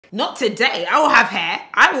Not today. I will have hair.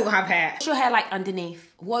 I will have hair. What's your hair like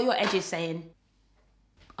underneath? What are your edges saying?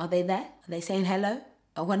 Are they there? Are they saying hello?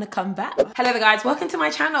 I want to come back. Hello there guys, welcome to my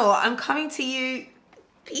channel. I'm coming to you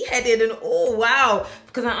pea-headed and all, wow,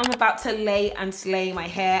 because I'm about to lay and slay my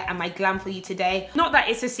hair and my glam for you today. Not that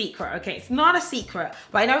it's a secret, okay? It's not a secret,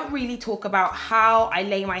 but I don't really talk about how I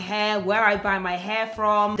lay my hair, where I buy my hair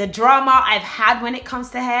from, the drama I've had when it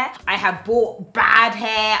comes to hair. I have bought bad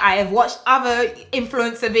hair. I have watched other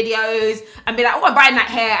influencer videos and be like, oh, I'm buying that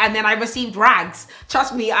hair, and then I received rags.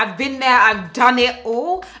 Trust me, I've been there, I've done it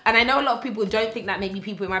all. And I know a lot of people don't think that maybe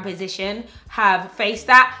people in my position have faced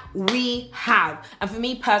that. We have. And for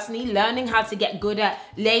me personally, learning how to get good at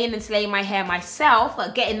laying and slaying my hair myself,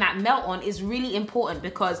 getting that melt on, is really important,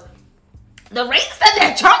 because the rates that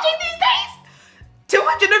they're charging these days,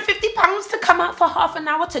 £250 to come out for half an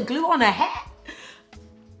hour to glue on a hair,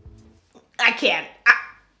 I can't.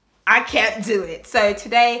 I can't do it. So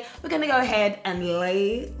today we're gonna go ahead and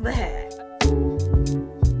lay the hair.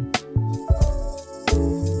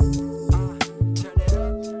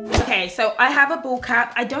 Okay, so I have a ball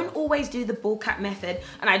cap. I don't always do the ball cap method,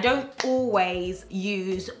 and I don't always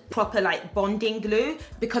use proper like bonding glue,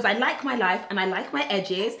 because I like my life and I like my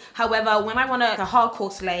edges. However, when I want a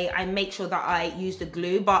hardcore slay, I make sure that I use the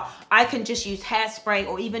glue, but I can just use hairspray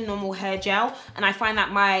or even normal hair gel, and I find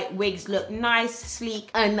that my wigs look nice, sleek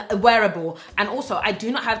and wearable. And also, I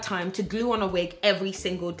do not have time to glue on a wig every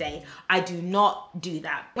single day. I do not do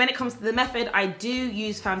that. When it comes to the method, I do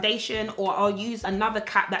use foundation, or I'll use another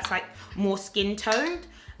cap that's like more skin toned.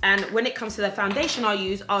 And when it comes to the foundation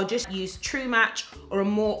I'll just use True Match or a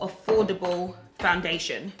more affordable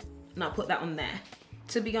foundation, and I'll put that on there.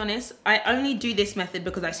 To be honest, I only do this method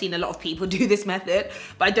because I've seen a lot of people do this method,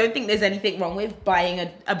 but I don't think there's anything wrong with buying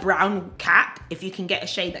a brown cap if you can get a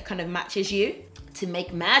shade that kind of matches you to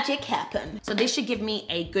make magic happen. So this should give me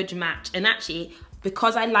a good match. And actually,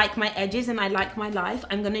 because I like my edges and I like my life,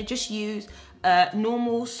 I'm gonna just use a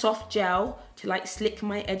normal soft gel to like slick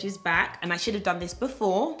my edges back. And I should have done this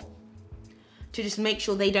before, to just make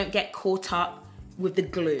sure they don't get caught up with the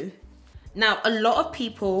glue. Now, a lot of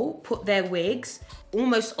people put their wigs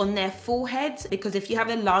almost on their foreheads, because if you have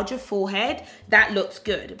a larger forehead, that looks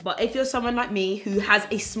good. But if you're someone like me who has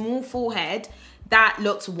a small forehead, that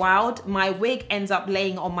looks wild. My wig ends up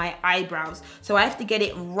laying on my eyebrows. So I have to get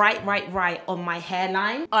it right on my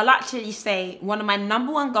hairline. I'll actually say one of my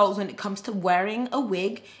 #1 goals when it comes to wearing a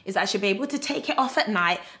wig is I should be able to take it off at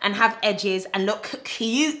night and have edges and look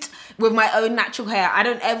cute with my own natural hair. I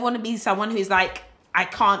don't ever want to be someone who's like, I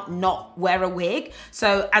can't not wear a wig.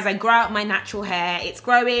 So as I grow out my natural hair, it's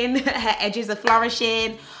growing, her edges are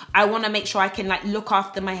flourishing. I want to make sure I can like look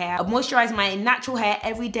after my hair. I moisturize my natural hair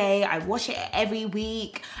every day. I wash it every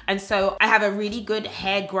week. And so I have a really good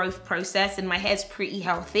hair growth process, and my hair's pretty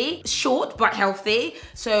healthy. Short, but healthy.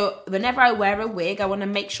 So whenever I wear a wig, I want to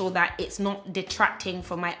make sure that it's not detracting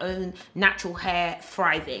from my own natural hair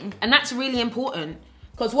thriving. And that's really important,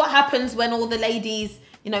 because what happens when all the ladies,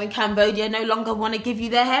 you know, in Cambodia no longer want to give you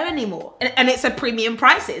their hair anymore? And it's a premium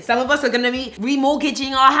prices. Some of us are going to be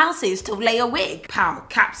remortgaging our houses to lay a wig. Pow,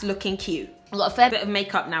 cap's looking cute. I've got a fair bit of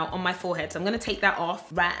makeup now on my forehead, so I'm going to take that off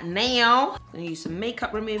right now. I'm going to use some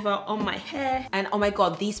makeup remover on my hair. And oh my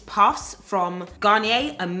God, these puffs from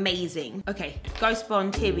Garnier, amazing. Okay, Ghost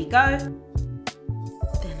Bond, here we go.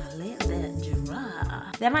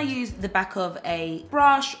 Then I use the back of a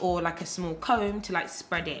brush or like a small comb to like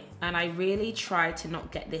spread it. And I really try to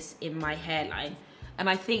not get this in my hairline. And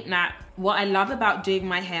I think that what I love about doing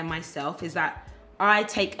my hair myself is that I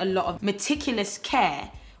take a lot of meticulous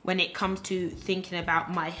care when it comes to thinking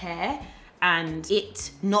about my hair and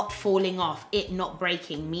it not falling off, it not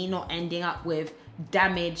breaking, me not ending up with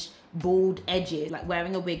damaged, bald edges. Like,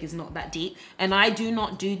 wearing a wig is not that deep. And I do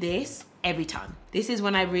not do this every time. This is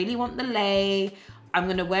when I really want the lay. I'm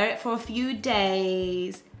gonna wear it for a few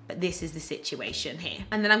days, but this is the situation here.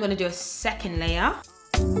 And then I'm gonna do a second layer.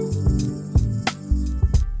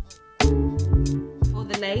 For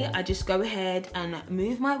the lay, I just go ahead and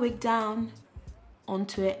move my wig down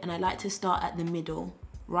onto it, and I like to start at the middle,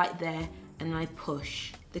 right there, and I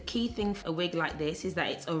push. The key thing for a wig like this is that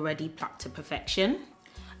it's already plucked to perfection.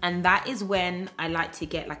 And that is when I like to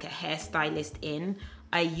get like a hairstylist in.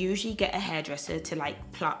 I usually get a hairdresser to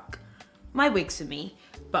like pluck my wigs for me,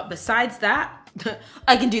 but besides that,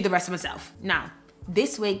 I can do the rest myself. Now,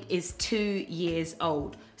 this wig is 2 years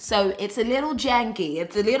old, so it's a little janky,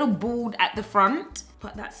 it's a little bald at the front,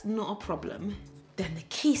 but that's not a problem. Then the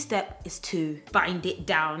key step is to bind it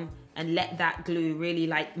down and let that glue really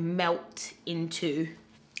like melt into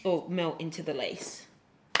the lace.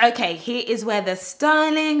 Okay, here is where the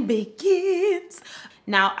styling begins.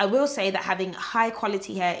 Now, I will say that having high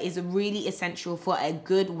quality hair is really essential for a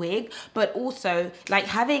good wig, but also like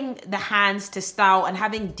having the hands to style and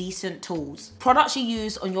having decent tools. Products you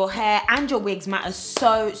use on your hair and your wigs matter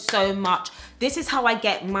so much. This is how I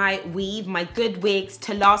get my weave, my good wigs,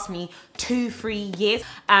 to last me 2-3 years.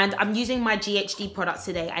 And I'm using my GHD products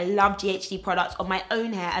today. I love GHD products on my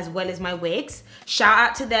own hair as well as my wigs. Shout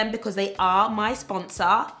out to them because they are my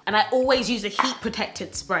sponsor. And I always use a heat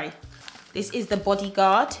protectant spray. This is the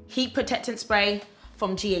Bodyguard heat protectant spray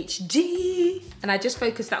from GHD, and I just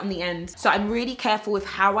focused that on the end. So I'm really careful with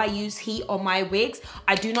how I use heat on my wigs.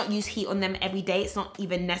 I do not use heat on them every day. It's not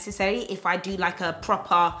even necessary if I do like a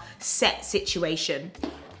proper set situation.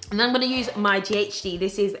 And I'm gonna use my GHD.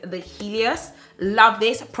 This is the Helios. Love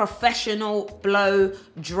this professional blow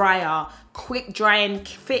dryer. Quick drying,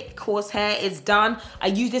 thick, coarse hair is done. I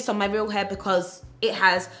use this on my real hair because it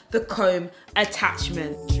has the comb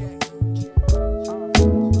attachment.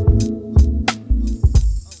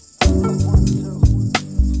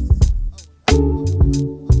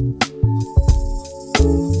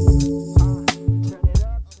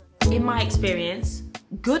 Experience,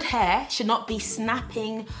 good hair should not be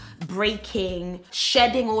snapping, breaking,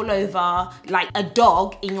 shedding all over like a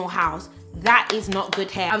dog in your house. That is not good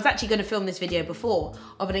hair. I was actually going to film this video before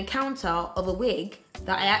of an encounter of a wig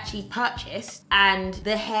that I actually purchased, and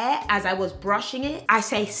the hair, as I was brushing it, I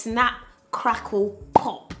say snap, crackle,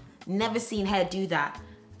 pop. Never seen hair do that.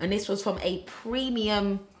 And this was from a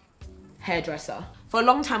premium hairdresser. For a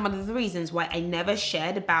long time, one of the reasons why I never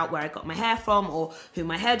shared about where I got my hair from or who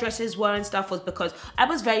my hairdressers were and stuff was because I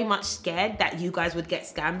was very much scared that you guys would get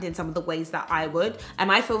scammed in some of the ways that I would. And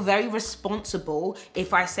I feel very responsible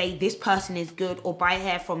if I say this person is good or buy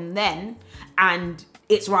hair from them and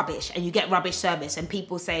it's rubbish and you get rubbish service and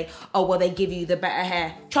people say, oh, well, they give you the better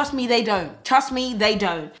hair. Trust me, they don't. Trust me, they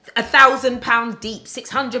don't. £1,000 deep,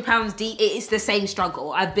 £600 deep, it is the same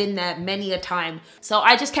struggle. I've been there many a time. So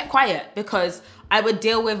I just kept quiet because I would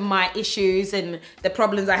deal with my issues and the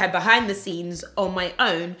problems I had behind the scenes on my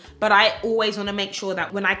own, but I always want to make sure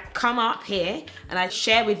that when I come up here and I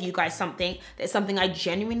share with you guys something, that's something I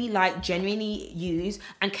genuinely like, genuinely use,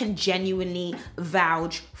 and can genuinely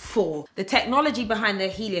vouch for. The technology behind the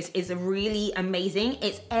Helios is really amazing.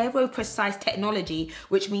 It's aero precise technology,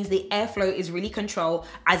 which means the airflow is really controlled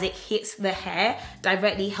as it hits the hair,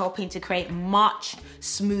 directly helping to create much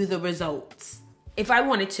smoother results. If I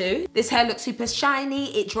wanted to, this hair looks super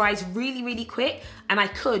shiny, it dries really quick, and I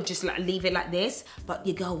could just like leave it like this, but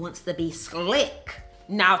your girl wants to be slick.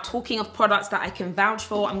 Now, talking of products that I can vouch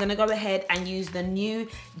for, I'm gonna go ahead and use the new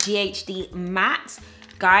GHD Matte.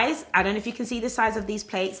 Guys, I don't know if you can see the size of these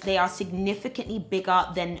plates. They are significantly bigger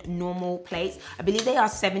than normal plates. I believe they are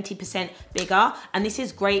 70% bigger, and this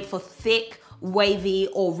is great for thick, wavy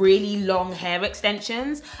or really long hair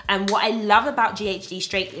extensions. And what I love about GHD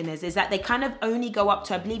straighteners is that they kind of only go up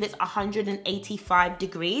to, I believe it's 185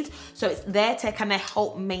 degrees. So it's there to kind of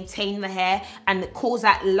help maintain the hair and cause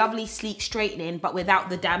that lovely sleek straightening, but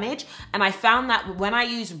without the damage. And I found that when I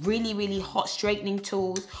use really hot straightening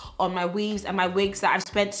tools on my weaves and my wigs that I've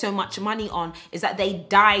spent so much money on, is that they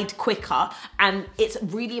dyed quicker. And it's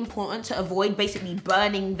really important to avoid basically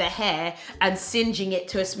burning the hair and singeing it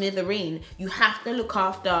to a smithereen. You have to look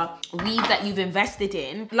after weave that you've invested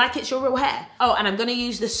in like it's your real hair. Oh, and I'm gonna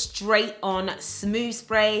use the straight on smooth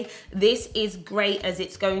spray. This is great as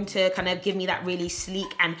it's going to kind of give me that really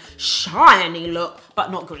sleek and shiny look,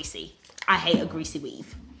 but not greasy. I hate a greasy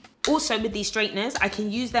weave. Also with these straighteners, I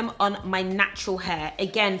can use them on my natural hair.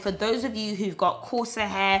 Again, for those of you who've got coarser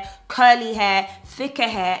hair, curly hair, thicker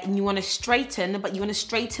hair, and you want to straighten, but you want to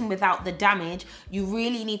straighten without the damage, you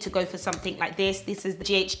really need to go for something like this. This is the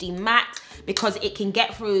GHD Matte because it can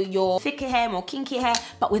get through your thicker hair, more kinky hair,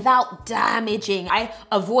 but without damaging. I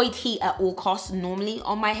avoid heat at all costs normally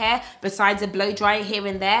on my hair, besides a blow dryer here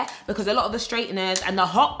and there, because a lot of the straighteners and the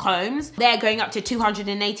hot combs, they're going up to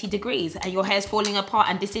 280 degrees and your hair's falling apart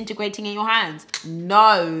and disintegrating in your hands.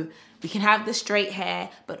 No, we can have the straight hair,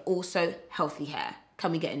 but also healthy hair.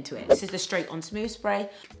 Can we get into it? This is the straight on smooth spray.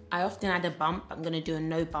 I often add a bump. I'm gonna do a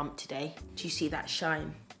no bump today. Do you see that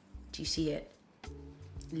shine? Do you see it?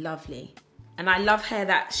 Lovely. And I love hair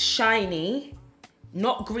that's shiny,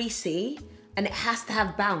 not greasy, and it has to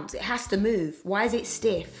have bounce. It has to move. Why is it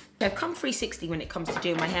stiff? I've come 360 when it comes to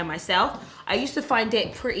doing my hair myself. I used to find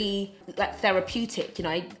it pretty like therapeutic, you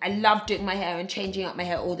know. I love doing my hair and changing up my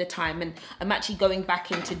hair all the time, and I'm actually going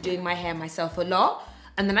back into doing my hair myself a lot.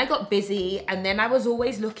 And then I got busy, and then I was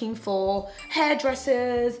always looking for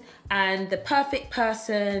hairdressers and the perfect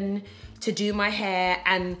person to do my hair.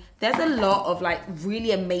 And there's a lot of like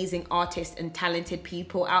really amazing artists and talented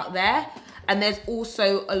people out there. And there's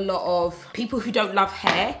also a lot of people who don't love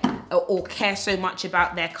hair or care so much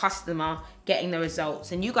about their customer getting the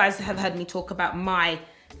results. And you guys have heard me talk about my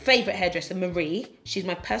favorite hairdresser, Marie. She's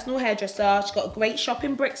my personal hairdresser. She's got a great shop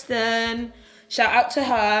in Brixton. Shout out to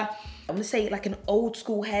her. I'm gonna say like an old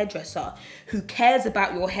school hairdresser who cares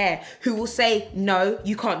about your hair, who will say, no,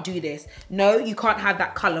 you can't do this. No, you can't have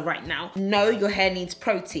that color right now. No, your hair needs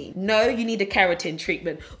protein. No, you need a keratin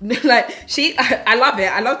treatment. Like I love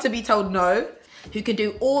it. I love to be told no. Who can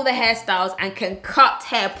do all the hairstyles and can cut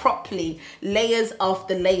hair properly, layers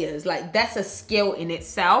after layers. Like that's a skill in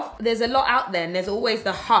itself. There's a lot out there and there's always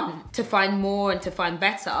the hunt to find more and to find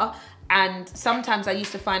better. And sometimes I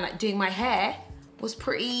used to find like doing my hair was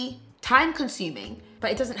pretty time consuming, but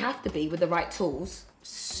it doesn't have to be with the right tools.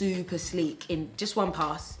 Super sleek in just one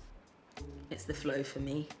pass. It's the flow for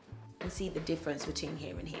me. You see the difference between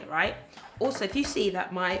here and here, right? Also, if you see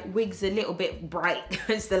that my wig's a little bit bright,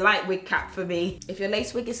 it's the light wig cap for me. If your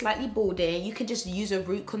lace wig is slightly balding, you can just use a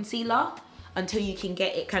root concealer until you can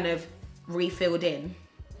get it kind of refilled in.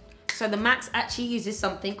 So the Max actually uses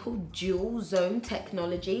something called dual zone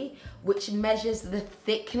technology, which measures the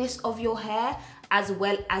thickness of your hair as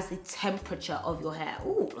well as the temperature of your hair.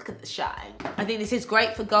 Ooh, look at the shine. I think this is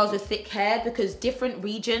great for girls with thick hair because different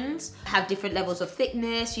regions have different levels of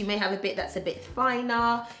thickness. You may have a bit that's a bit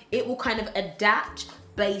finer. It will kind of adapt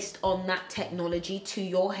based on that technology to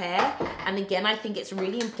your hair. And again, I think it's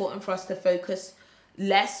really important for us to focus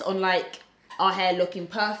less on like our hair looking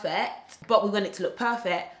perfect, but we want it to look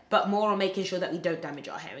perfect, but more on making sure that we don't damage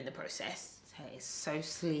our hair in the process. This hair is so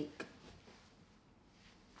sleek.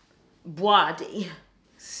 Body,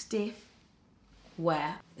 stiff,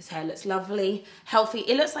 wear. This hair looks lovely, healthy.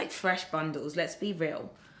 It looks like fresh bundles, let's be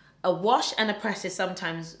real. A wash and a press is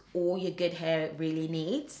sometimes all your good hair really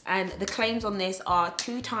needs. And the claims on this are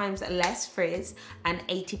 2 times less frizz and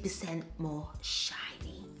 80% more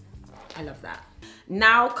shiny. I love that.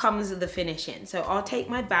 Now comes the finishing. So I'll take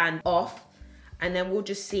my band off and then we'll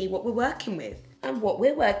just see what we're working with. And what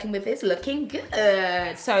we're working with is looking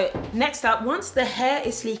good. So next up, once the hair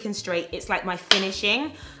is sleek and straight, it's like my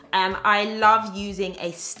finishing. I love using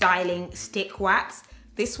a styling stick wax.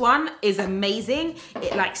 This one is amazing.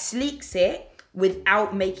 It like sleeks it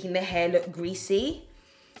without making the hair look greasy.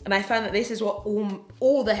 And I found that this is what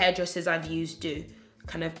all the hairdressers I've used do.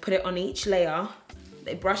 Kind of put it on each layer.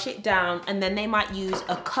 They brush it down and then they might use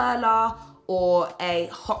a curler or a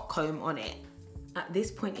hot comb on it. At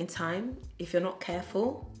this point in time, if you're not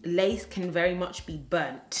careful, lace can very much be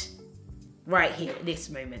burnt right here at this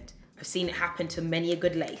moment. I've seen it happen to many a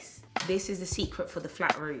good lace. This is the secret for the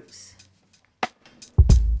flat roots.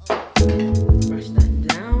 Brush that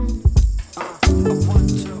down.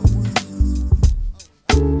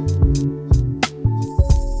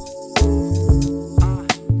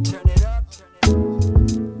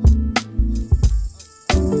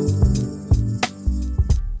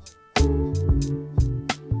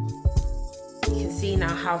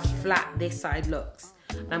 How flat this side looks.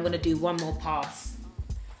 And I'm gonna do one more pass.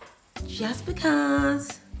 Just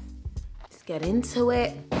because. Let's get into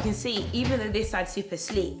it. You can see, even though this side's super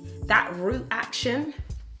sleek, that root action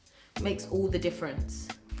makes all the difference.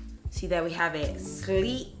 See, there we have it.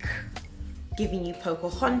 Sleek, giving you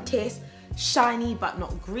Pocahontas, shiny but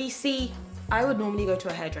not greasy. I would normally go to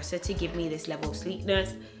a hairdresser to give me this level of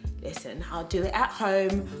sleekness. Listen, I'll do it at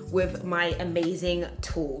home with my amazing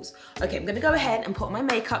tools. Okay, I'm gonna go ahead and put on my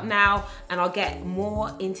makeup now and I'll get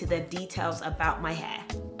more into the details about my hair.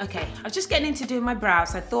 Okay, I was just getting into doing my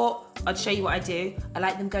brows. I thought I'd show you what I do. I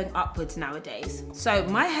like them going upwards nowadays. So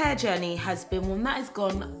my hair journey has been one that has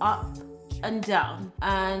gone up and down.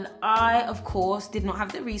 And I, of course, did not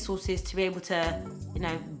have the resources to be able to, you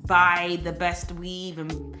know, buy the best weave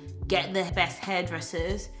and get the best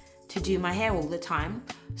hairdressers to do my hair all the time.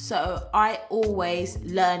 So I always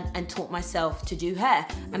learned and taught myself to do hair,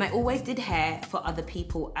 and I always did hair for other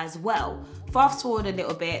people as well. Fast forward a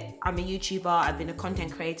little bit, I'm a YouTuber, I've been a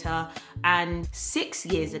content creator, and 6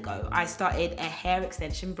 years ago I started a hair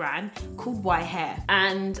extension brand called Y Hair.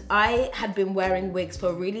 And I had been wearing wigs for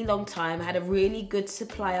a really long time. I had a really good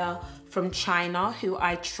supplier from China who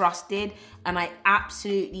I trusted and I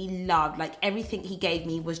absolutely loved. Like, everything he gave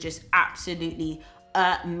me was just absolutely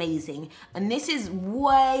amazing. And this is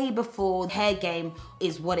way before the hair game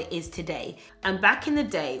is what it is today. And back in the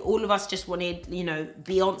day, all of us just wanted, you know,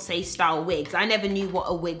 Beyonce style wigs. I never knew what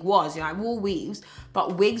a wig was. You know, I wore weaves,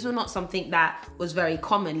 but wigs were not something that was very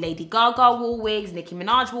common. Lady Gaga wore wigs, Nicki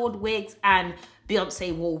Minaj wore wigs, and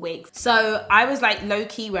Beyonce wore wigs. So I was like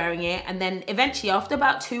low-key wearing it. And then eventually, after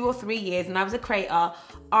about 2 or 3 years, and I was a creator,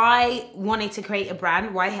 I wanted to create a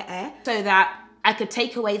brand, Y Hair, so that I could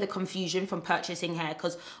take away the confusion from purchasing hair,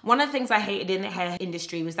 because one of the things I hated in the hair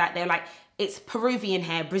industry was that they're like, it's Peruvian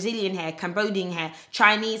hair, Brazilian hair, Cambodian hair,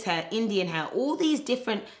 Chinese hair, Indian hair, all these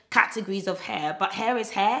different categories of hair, but hair is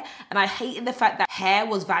hair. And I hated the fact that hair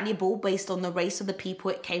was valuable based on the race of the people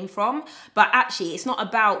it came from. But actually, it's not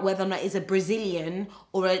about whether or not it's a Brazilian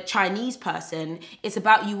or a Chinese person. It's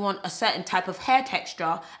about you want a certain type of hair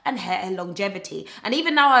texture and hair longevity. And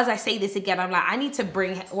even now, as I say this again, I'm like, I need to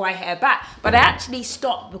bring white hair back. But I actually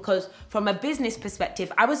stopped because from a business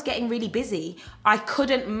perspective, I was getting really busy. I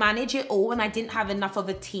couldn't manage it all and I didn't have enough of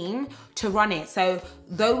a team to run it. So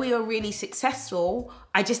though we were really successful,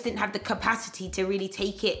 I just didn't have the capacity to really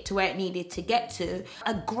take it to where it needed to get to.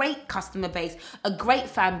 A great customer base, a great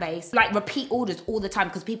fan base, like repeat orders all the time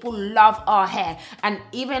because people love our hair. And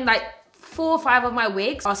even like 4 or 5 of my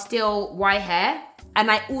wigs are still white hair. And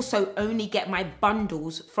I also only get my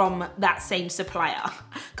bundles from that same supplier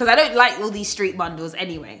because I don't like all these street bundles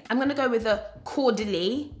anyway. I'm gonna go with the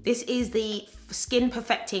Cordially. This is the Skin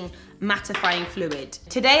Perfecting Mattifying Fluid.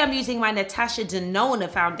 Today I'm using my Natasha Denona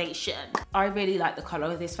foundation. I really like the color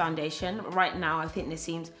of this foundation. Right now I think this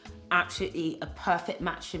seems absolutely a perfect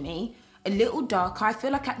match for me. A little darker. I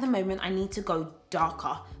feel like at the moment I need to go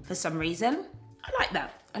darker for some reason. I like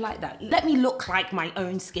that. I like that. Let me look like my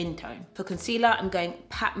own skin tone. For concealer, I'm going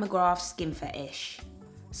Pat McGrath Skin Fetish.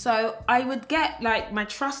 So I would get like my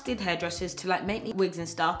trusted hairdressers to like make me wigs and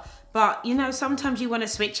stuff, but you know, sometimes you want to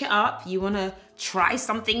switch it up. You want to try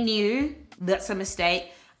something new. That's a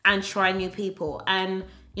mistake. And try new people. And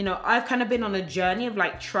you know, I've kind of been on a journey of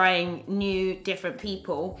like trying new, different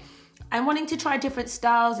people and wanting to try different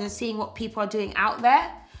styles and seeing what people are doing out there.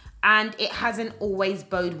 And it hasn't always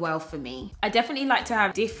bode well for me. I definitely like to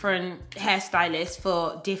have different hairstylists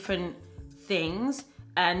for different things.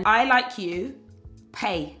 And I, like you,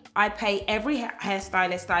 pay. I pay every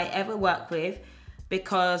hairstylist I ever work with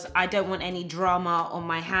because I don't want any drama on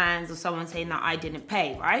my hands or someone saying that I didn't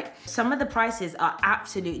pay, right? Some of the prices are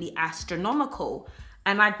absolutely astronomical.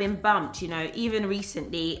 And I've been bumped, you know, even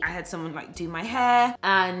recently I had someone like do my hair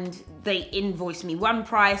and they invoiced me one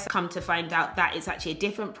price, come to find out that it's actually a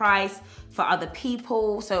different price for other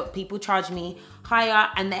people. So people charge me higher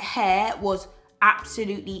and the hair was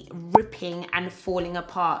absolutely ripping and falling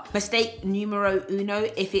apart. Mistake numero uno,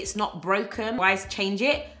 if it's not broken, why change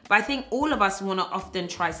it? But I think all of us want to often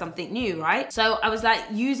try something new, right? So I was like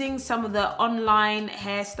using some of the online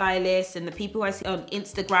hairstylists and the people I see on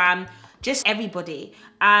Instagram, just everybody.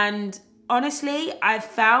 And honestly, I've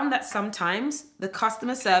found that sometimes the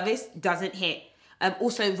customer service doesn't hit.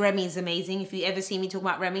 Also, Remy is amazing. If you ever see me talk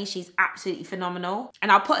about Remy, she's absolutely phenomenal.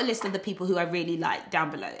 And I'll put a list of the people who I really like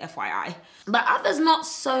down below, FYI. But others, not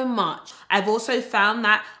so much. I've also found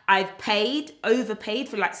that I've overpaid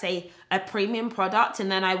for like, say, a premium product,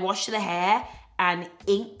 and then I wash the hair and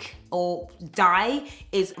ink or dye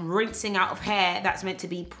is rinsing out of hair that's meant to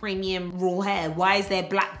be premium raw hair. Why is there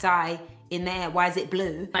black dye in there? Why is it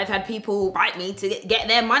blue? I've had people write me to get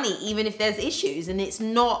their money even if there's issues, and it's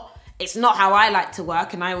not how I like to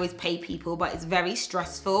work, and I always pay people, but it's very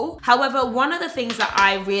stressful. However, one of the things that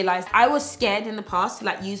I realized, I was scared in the past to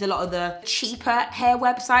like use a lot of the cheaper hair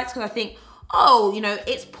websites because I think, oh, you know,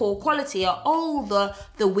 it's poor quality, or oh,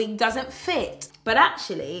 the wig doesn't fit. But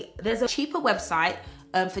actually, there's a cheaper website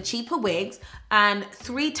for cheaper wigs, and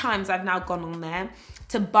 3 times I've now gone on there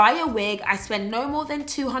to buy a wig. I spend no more than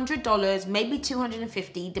 $200, maybe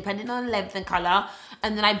 $250, depending on the length and color.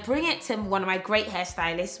 And then I bring it to one of my great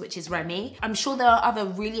hairstylists, which is Remy. I'm sure there are other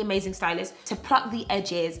really amazing stylists to pluck the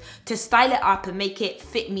edges, to style it up and make it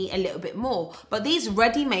fit me a little bit more. But these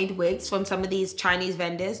ready-made wigs from some of these Chinese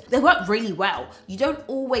vendors, they work really well. You don't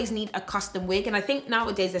always need a custom wig. And I think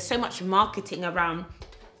nowadays there's so much marketing around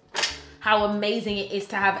how amazing it is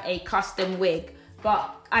to have a custom wig.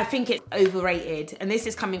 But I think it's overrated, and this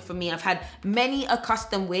is coming from me. I've had many a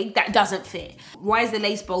custom wig that doesn't fit. Why is the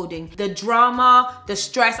lace balding? The drama, the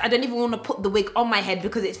stress. I don't even want to put the wig on my head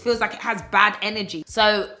because it feels like it has bad energy.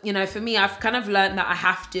 So, you know, for me, I've kind of learned that I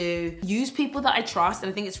have to use people that I trust,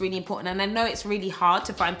 and I think it's really important. And I know it's really hard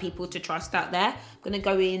to find people to trust out there. I'm gonna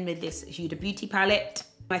go in with this Huda Beauty palette.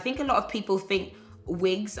 I think a lot of people think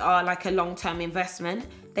wigs are like a long-term investment.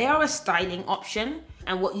 They are a styling option.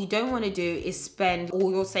 And what you don't want to do is spend all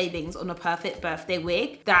your savings on a perfect birthday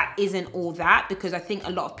wig. That isn't all that, because I think a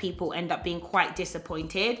lot of people end up being quite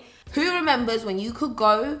disappointed. Who remembers when you could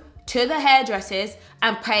go to the hairdressers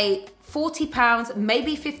and pay £40,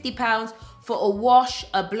 maybe £50 for a wash,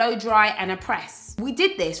 a blow dry and a press? We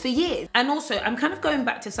did this for years. And also, I'm kind of going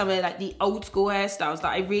back to some of like the old school hairstyles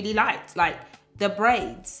that I really liked, like the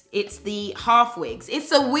braids, it's the half wigs,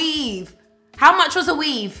 it's a weave. How much was a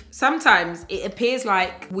weave? Sometimes it appears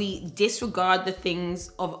like we disregard the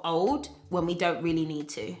things of old when we don't really need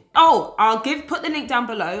to. Oh, I'll put the link down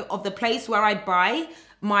below of the place where I buy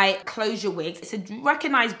my closure wigs. It's a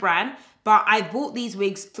recognized brand, but I bought these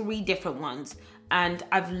wigs 3 different ones and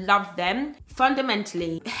I've loved them.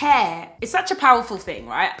 Fundamentally, hair is such a powerful thing,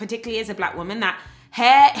 right? Particularly as a black woman, that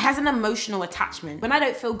hair has an emotional attachment. When I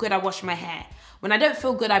don't feel good, I wash my hair. When I don't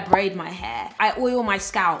feel good, I braid my hair. I oil my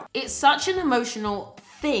scalp. It's such an emotional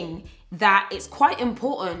thing that it's quite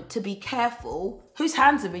important to be careful whose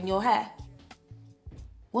hands are in your hair.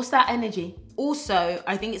 What's that energy? Also,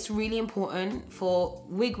 I think it's really important for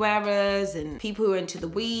wig wearers and people who are into the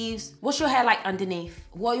weaves. What's your hair like underneath?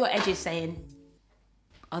 What are your edges saying?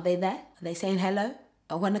 Are they there? Are they saying hello?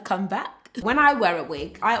 I want to come back. When I wear a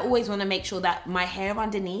wig, I always want to make sure that my hair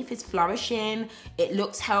underneath is flourishing, it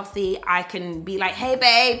looks healthy. I can be like, hey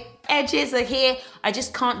babe, edges are here. I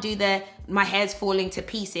just can't do my hair's falling to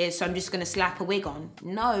pieces, so I'm just gonna slap a wig on.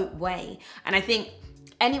 No way. And I think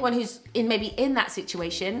anyone who's maybe in that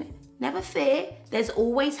situation, never fear, there's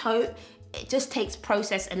always hope. It just takes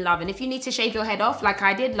process and love. And if you need to shave your head off like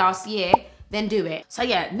I did last year, then do it. So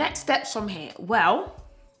yeah, next steps from here. Well,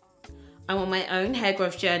 I'm on my own hair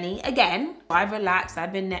growth journey. Again, I've relaxed,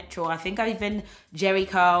 I've been natural. I think I've even jerry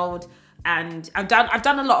curled, and I've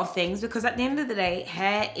done a lot of things, because at the end of the day,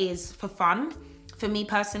 hair is for fun. For me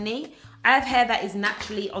personally, I have hair that is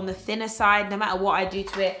naturally on the thinner side. No matter what I do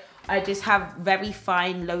to it, I just have very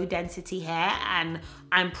fine, low density hair, and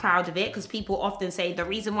I'm proud of it, because people often say the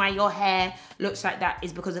reason why your hair looks like that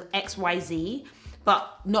is because of XYZ.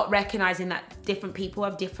 But not recognizing that different people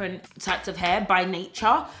have different types of hair by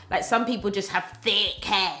nature. Like some people just have thick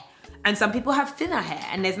hair and some people have thinner hair,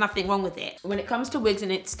 and there's nothing wrong with it. When it comes to wigs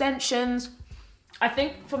and extensions, I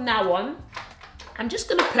think from now on, I'm just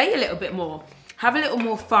gonna play a little bit more, have a little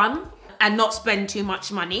more fun, and not spend too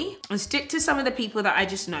much money, and stick to some of the people that I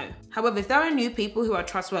just know. However, if there are new people who are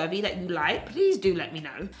trustworthy that you like, please do let me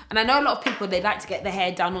know. And I know a lot of people, they like to get their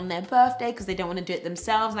hair done on their birthday because they don't want to do it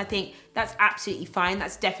themselves, and I think that's absolutely fine.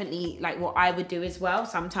 That's definitely like what I would do as well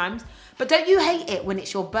sometimes. But don't you hate it when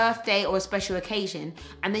it's your birthday or a special occasion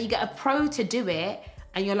and then you get a pro to do it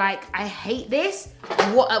and you're like, I hate this,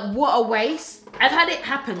 what a waste. I've had it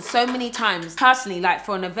happen so many times. Personally, like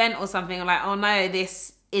for an event or something, I'm like, oh no,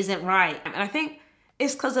 this isn't right. And I think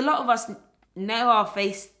it's because a lot of us know our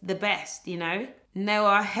face the best, you know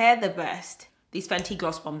our hair the best. These Fenty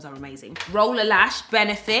gloss bombs are amazing. Roller lash,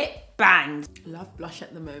 Benefit, bangs. Love blush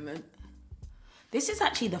at the moment. This is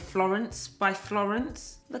actually the Florence by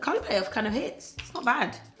Florence. The color payoff kind of hits. It's not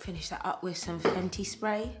bad. Finish that up with some Fenty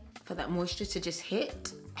spray for that moisture to just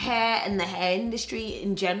hit. Hair and the hair industry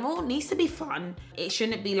in general needs to be fun. It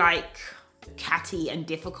shouldn't be like catty and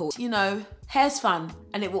difficult. Hair's fun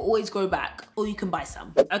and it will always grow back, or you can buy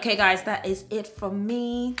some. Okay guys, that is it from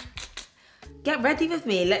me. Get ready with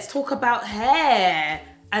me. Let's talk about hair.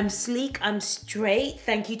 I'm sleek, I'm straight.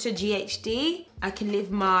 Thank you to GHD. I can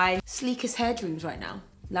live my sleekest hair dreams right now.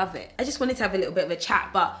 Love it. I just wanted to have a little bit of a chat,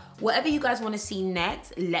 but whatever you guys want to see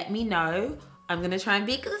next, let me know. I'm gonna try and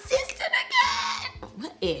be consistent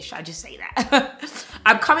again. Ish, I just say that.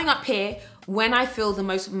 I'm coming up here when I feel the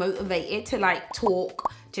most motivated to like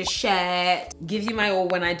talk, to share, give you my all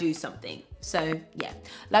when I do something. So yeah,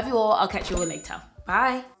 love you all. I'll catch you all later.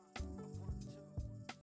 Bye.